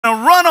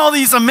run all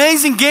these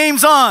amazing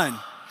games on?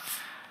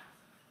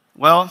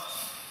 Well,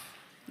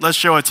 let's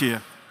show it to you.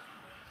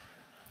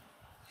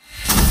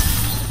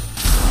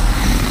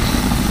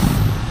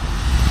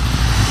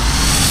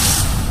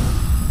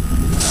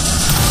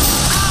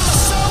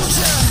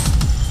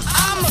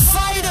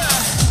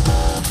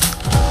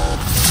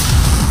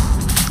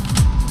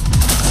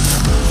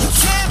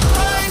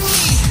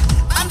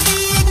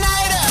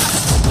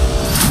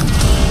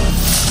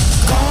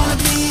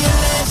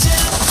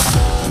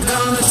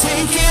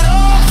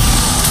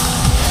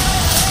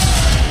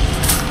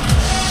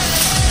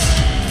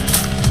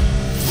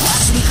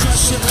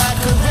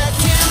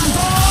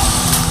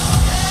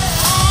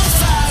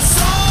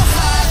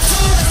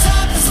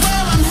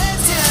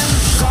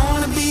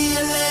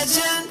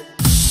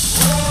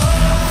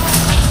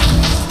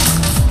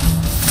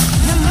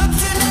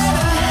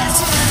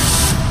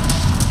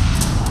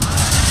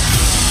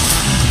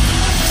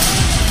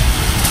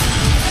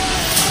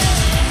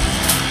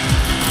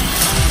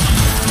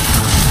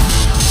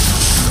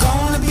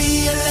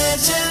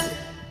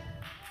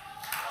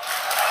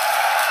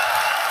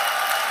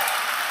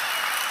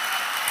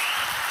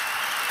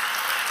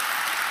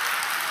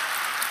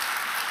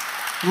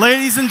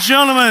 Ladies and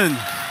gentlemen,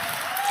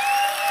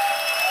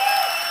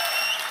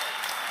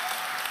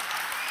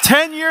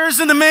 10 years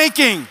in the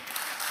making,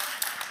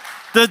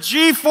 the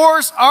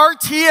GeForce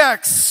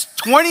RTX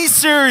 20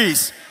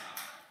 series,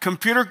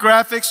 computer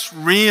graphics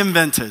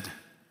reinvented.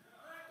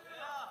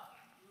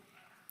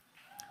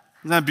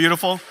 Isn't that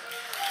beautiful?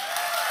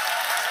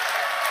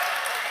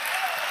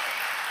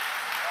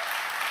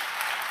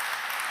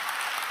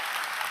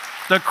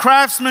 The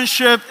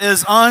craftsmanship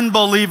is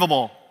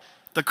unbelievable.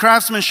 The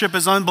craftsmanship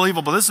is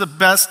unbelievable. This is the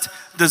best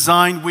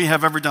design we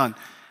have ever done.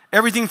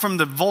 Everything from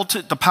the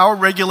voltage, the power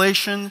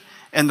regulation,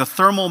 and the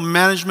thermal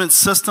management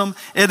system,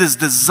 it is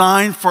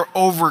designed for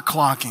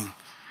overclocking.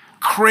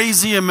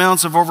 Crazy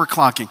amounts of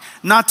overclocking.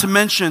 Not to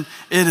mention,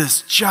 it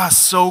is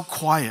just so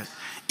quiet.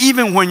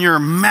 Even when you're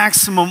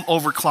maximum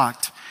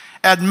overclocked.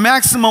 At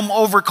maximum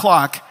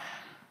overclock,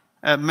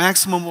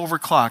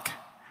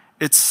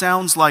 it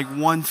sounds like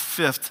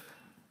 1/5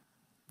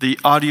 the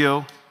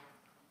audio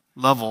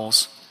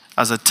levels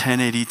as a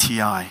 1080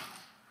 Ti.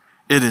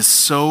 It is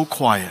so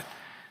quiet.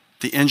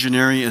 The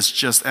engineering is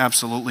just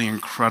absolutely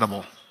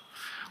incredible.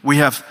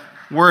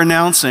 We're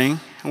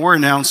announcing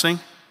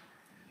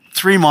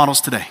 3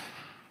 models today.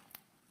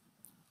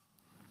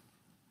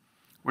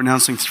 We're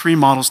announcing 3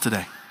 models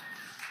today.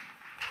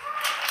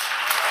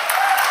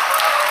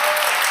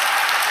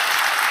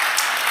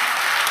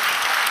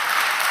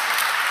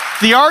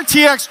 The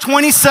RTX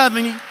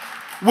 2070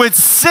 with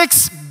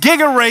 6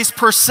 gigaраys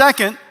per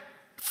second,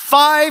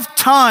 5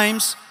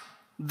 times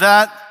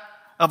that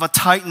of a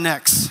Titan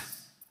X.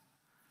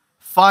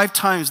 5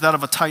 times that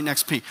of a Titan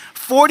XP.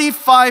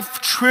 45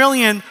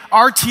 trillion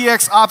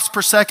RTX ops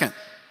per second.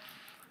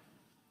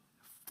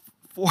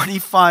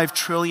 45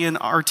 trillion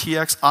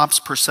RTX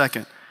ops per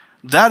second.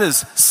 That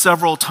is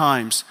several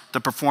times the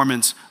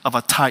performance of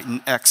a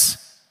Titan X.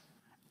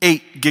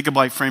 8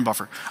 gigabyte frame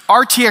buffer.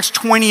 RTX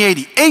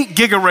 2080, 8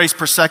 gigaраys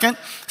per second.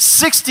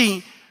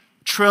 60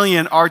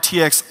 trillion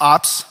RTX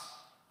ops.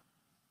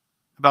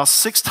 About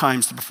 6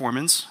 times the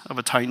performance of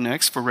a Titan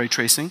X for ray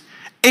tracing,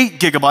 8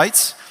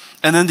 gigabytes,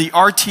 and then the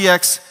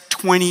RTX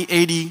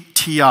 2080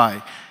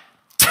 Ti,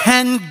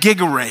 10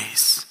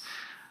 gigaраys.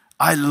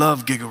 I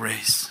love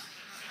gigaраys.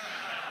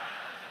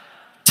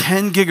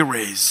 10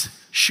 gigaраys.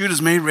 Shoot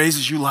as many rays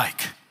as you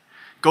like.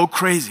 Go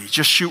crazy,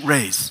 just shoot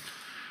rays.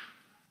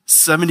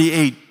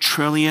 78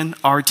 trillion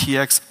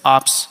RTX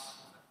ops,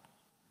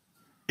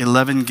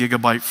 11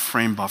 gigabyte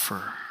frame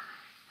buffer.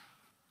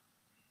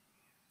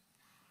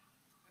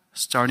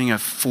 Starting at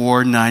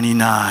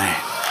 $499.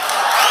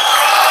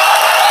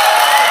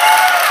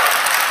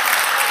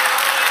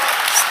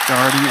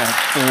 Starting at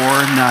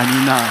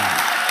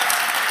 $499.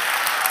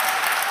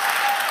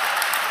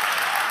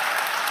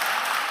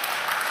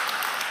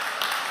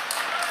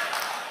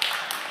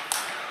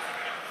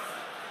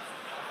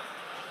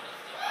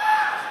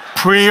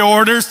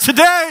 Pre-orders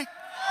today.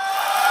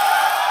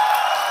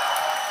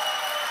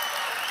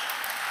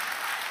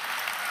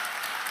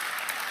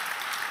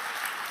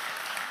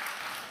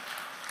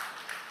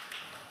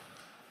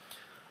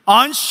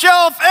 On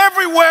shelf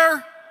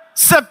everywhere,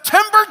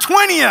 September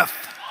 20th.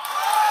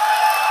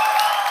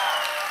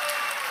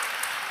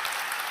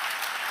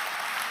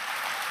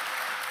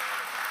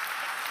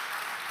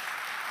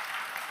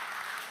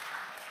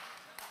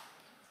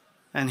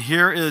 And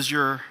here is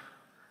your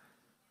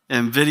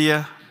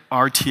Nvidia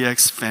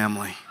RTX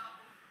family.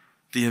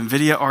 The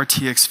Nvidia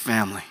RTX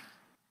family.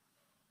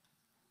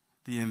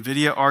 The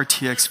Nvidia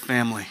RTX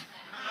family.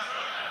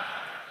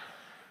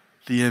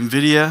 The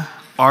Nvidia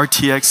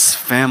RTX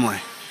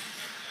family.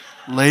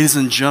 Ladies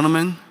and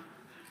gentlemen,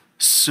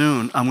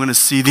 soon I'm going to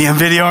see the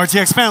Nvidia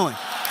RTX family.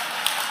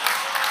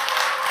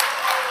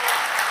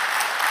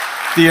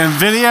 The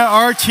Nvidia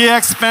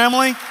RTX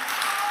family.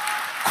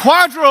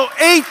 Quadro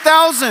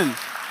 8000.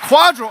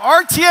 Quadro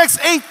RTX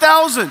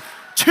 8000.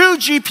 2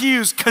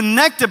 GPUs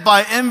connected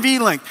by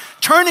NVLink,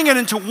 turning it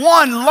into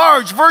one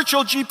large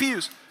virtual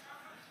GPUs.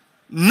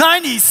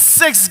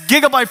 96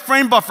 gigabyte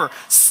frame buffer,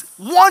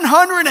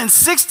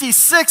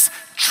 166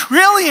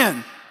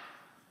 trillion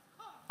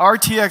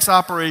RTX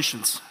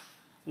operations.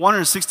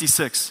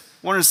 166.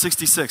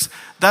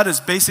 That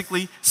is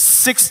basically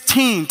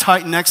 16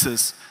 Titan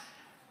X's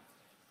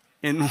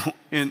in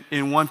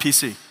one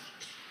PC.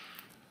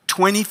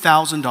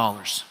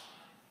 $20,000.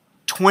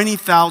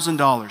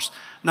 $20,000.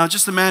 Now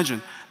just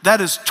imagine, that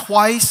is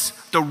twice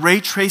the ray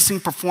tracing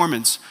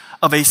performance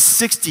of a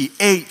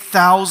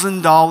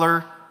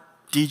 $68,000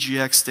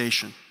 DGX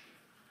station.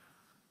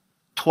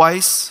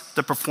 Twice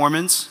the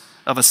performance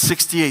of a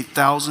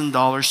 $68,000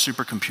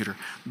 supercomputer.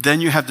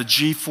 Then you have the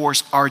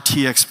GeForce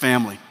RTX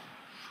family.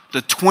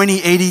 The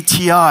 2080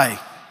 Ti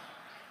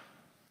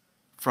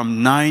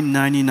from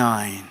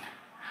 $999.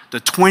 The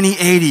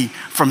 2080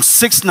 from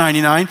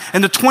 $699,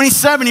 and the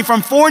 2070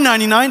 from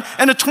 $499,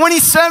 and the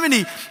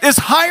 2070 is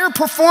higher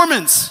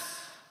performance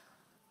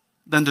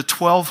than the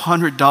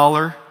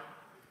 $1,200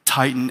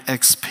 Titan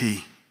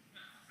XP.